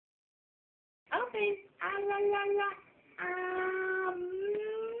open. Ah, la, la, la.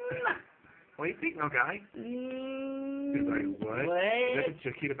 What do you think, little guy? He's like, what? Is that the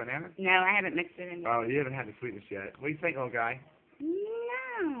Chiquita banana? No, I haven't mixed it in. Oh, you haven't had the sweetness yet. What do you think, little guy?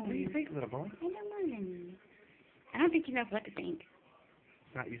 No. What do you think, little boy? I don't know. I don't think he knows what to think.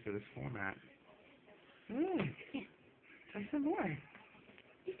 It's not used to this format. Try some more.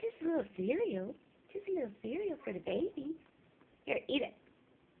 It's just a little cereal. Just a little cereal for the baby. Here, eat it.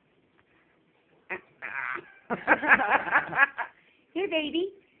 Here,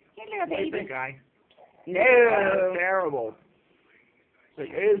 baby. Here, little What do you baby. think, guy? No. That's terrible. It's like,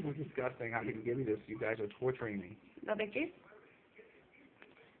 it is disgusting. How can you give me this? You guys are torturing me. A little bit juice.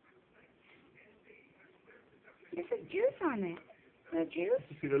 There's some juice on it. A little juice.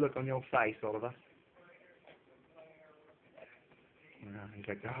 Just see the look on your face, Oliver. Yeah, he's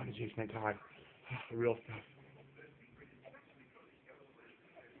like, oh, the juice makes hard. The real stuff.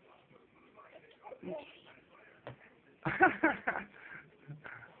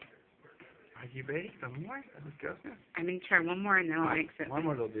 Are you ready? Some more? That's disgusting. I'm going to try one more and then I'll mix it. One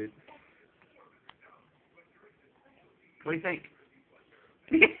more, little dude. What do you think?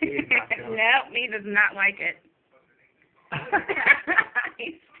 Nope, he does not like it.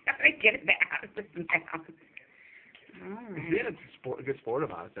 He's trying to get it out of his mouth. All He's right. being a good sport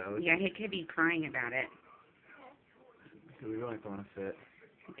about it, though. Yeah, he could be crying about it. We really don't want to fit.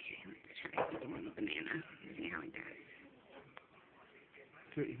 Okay, let's try the one with banana. See how he does.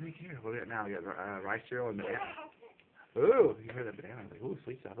 Dude, you think here? What do we got now? We got rice cereal and banana. Ooh, you heard that banana? I was like, ooh,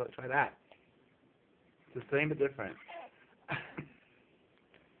 sweet stuff. Let's try that. It's the same but different.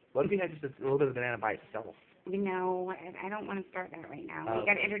 What if you had just a little bit of banana by itself? No, I don't want to start that right now. Oh, We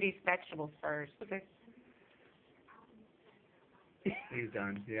got to okay. introduce vegetables first. Okay. He's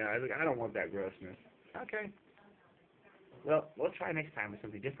done. Yeah, I was like, I don't want that grossness. Okay. Well, we'll try next time with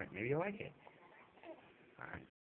something different. Maybe you'll like it.